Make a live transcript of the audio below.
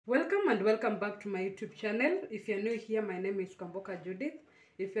and welcome back to my YouTube channel. If you're new here, my name is Kwamboka Judith.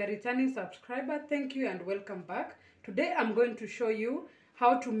 If you're a returning subscriber, thank you and welcome back. Today I'm going to show you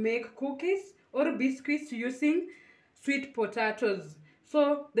how to make cookies or biscuits using sweet potatoes.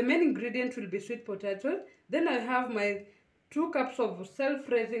 So the main ingredient will be sweet potato. Then I have my 2 cups of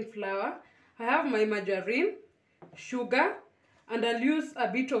self-raising flour. I have my margarine, sugar, and I'll use a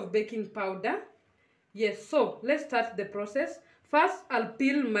bit of baking powder. Yes, so let's start the process. First, I'll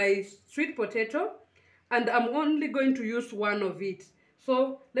peel my sweet potato, and I'm only going to use one of it.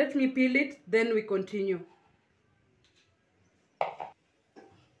 So let me peel it, then we continue.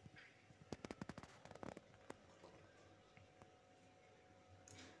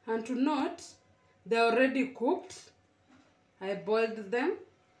 And to note, they're already cooked. I boiled them.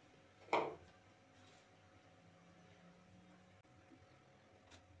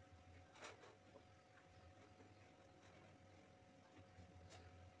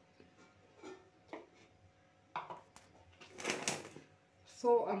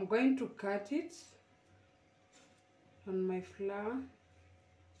 So I'm going to cut it on my flour.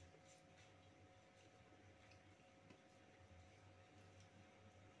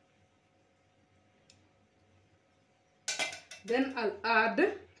 Then I'll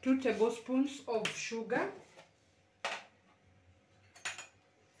add 2 tablespoons of sugar.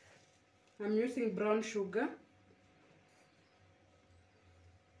 I'm using brown sugar.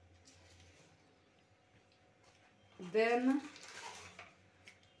 Then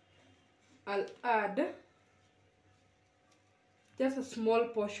I'll add just a small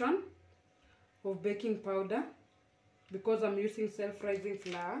portion of baking powder because I'm using self-rising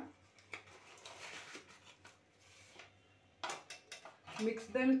flour. Mix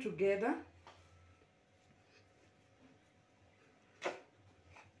them together.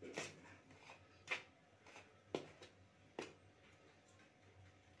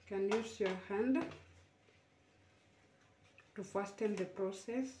 You can use your hand to fasten the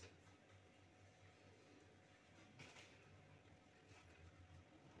process.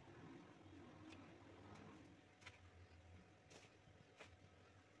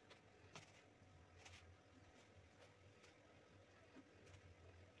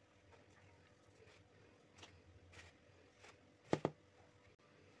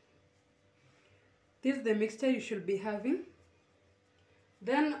 This is the mixture you should be having.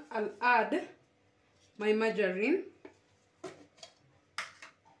 Then I'll add my margarine.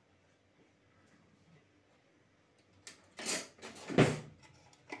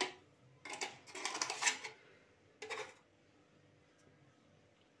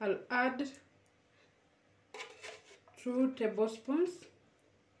 I'll add 2 tablespoons.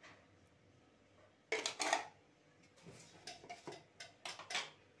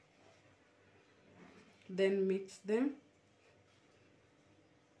 Then mix them.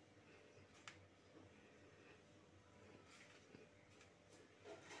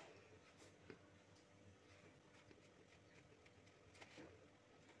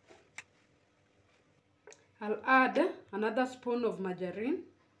 I'll add another spoon of margarine.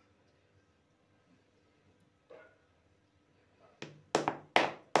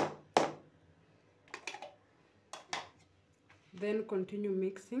 Then continue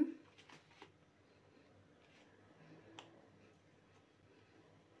mixing.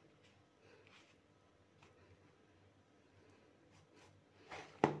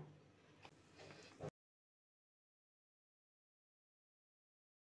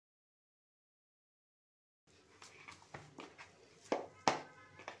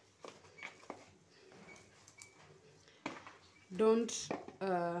 Don't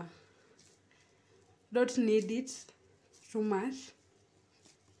knead it too much.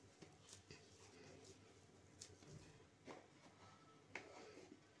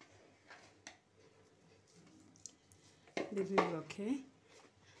 This is okay.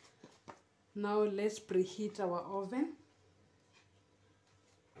 Now let's preheat our oven.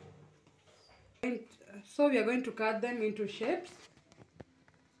 So we are going to cut them into shapes,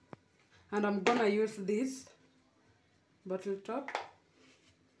 and I'm gonna use this bottle top.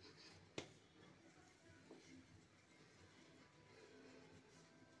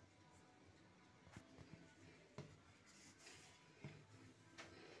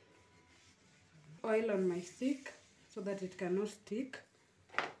 Oil on my stick so that it cannot stick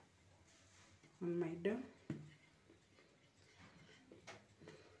on my dough.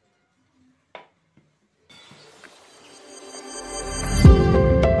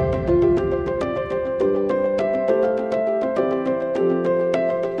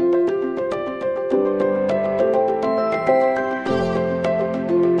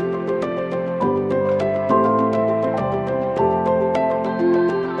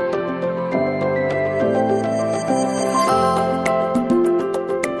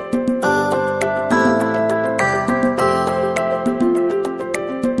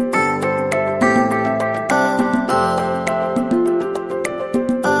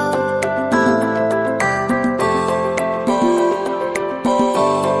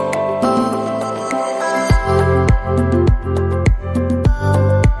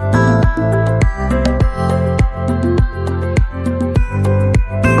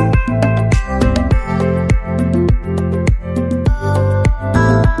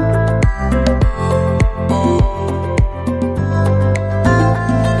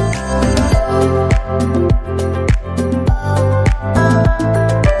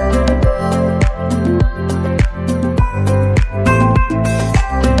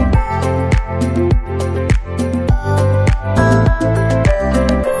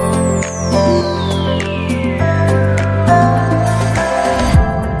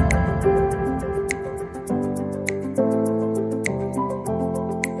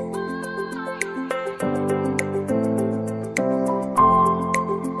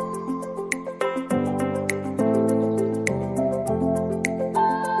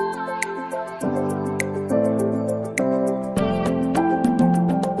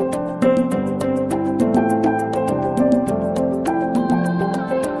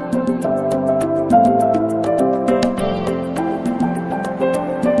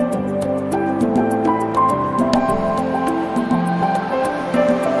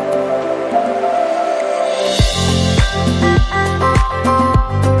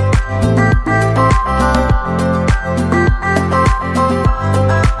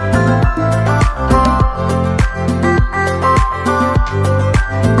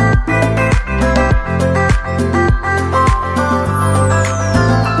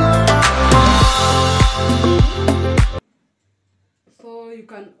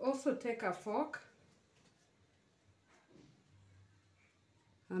 also take a fork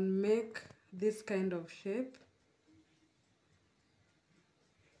and make this kind of shape.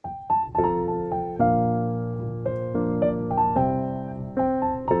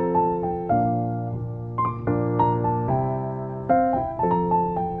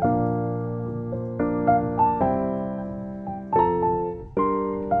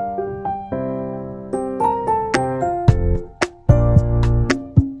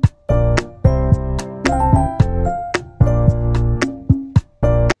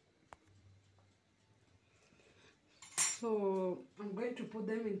 So I'm going to put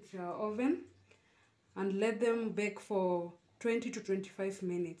them into our oven and let them bake for 20 to 25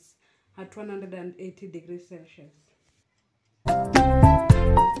 minutes at 180 degrees Celsius. Cookies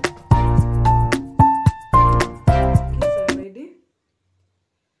are ready.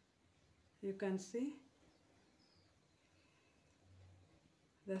 You can see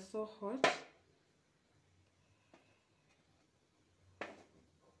they're so hot.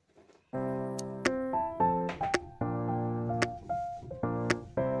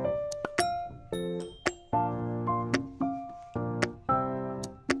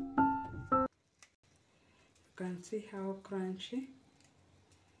 You can see how crunchy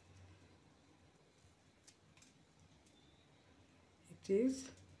it is.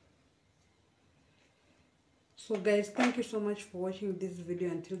 So guys, thank you so much for watching this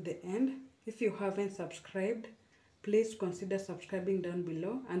video until the end. If you haven't subscribed, please consider subscribing down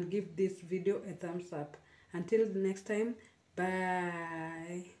below and give this video a thumbs up. Until the next time,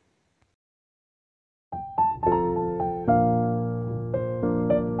 bye.